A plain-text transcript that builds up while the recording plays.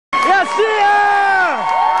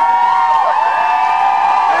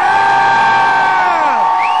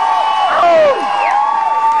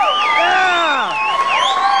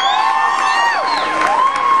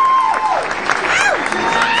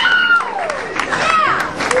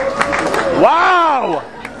Wow!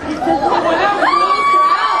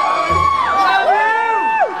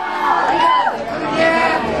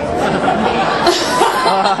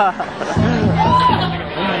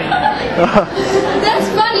 That's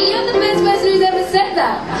funny, you're the best person who's ever said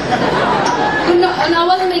that. And I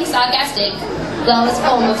wasn't being sarcastic. That was a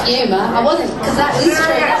form of humour. I wasn't, because that is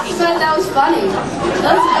true. That was funny.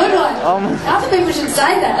 That was a good one. Other people should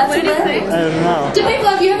say that. That's hilarious. I don't know.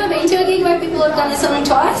 Have you ever been to a gig where people have done this song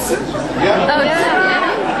twice? Yeah. Oh, yeah.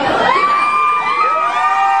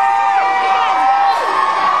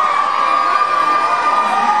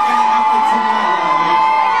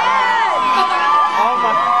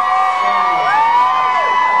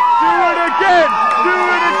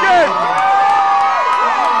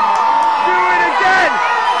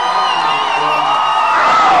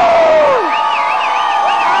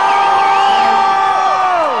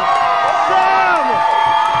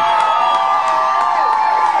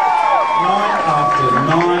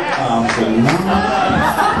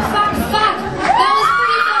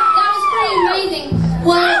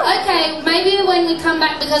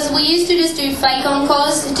 Because we used to just do fake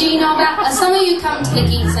encores. Do you know about? Some of you come to the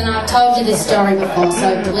gigs, and I've told you this story before,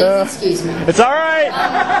 so please excuse me. It's all right.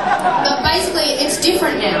 But basically, it's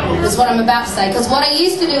different now, is what I'm about to say. Because what I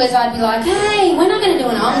used to do is I'd be like, hey, we're not going to do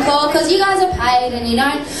an encore because you guys are paid, and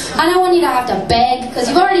I don't want you to have to beg because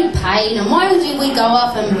you've already paid. And why would we go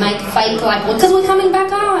off and make fake like? Because we're coming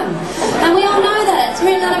back on, and we all know that it's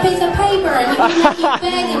written on a piece of paper, and you can make you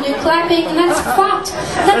beg and do clapping, and that's fucked.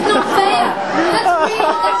 That's not fair. That's real.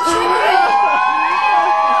 That's true.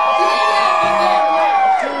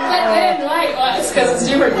 But then, because it's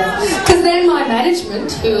different now. Because then my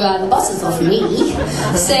management, who are the bosses of me,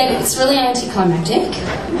 said it's really anticlimactic,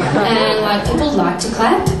 and like people like to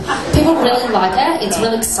clap. People really like it. It's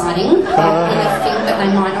really exciting. When they think that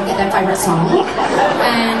they might not get their favourite song,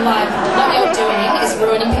 and like what you're doing is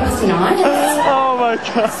ruining people's nights. Oh my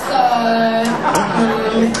god.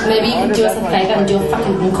 So maybe you can do us a favour and do a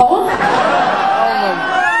fucking encore.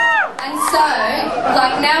 So,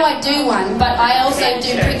 like now I do one, but I also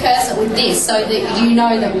do precursor with this so that you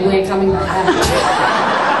know that we're coming back out.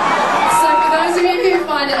 So for those of you who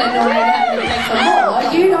find it annoying having to beg for more,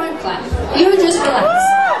 you don't clap. You just relax.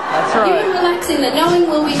 That's right. You relax in the knowing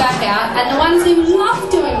we'll be back out, and the ones who love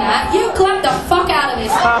doing that, you clap the fuck out of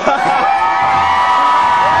this.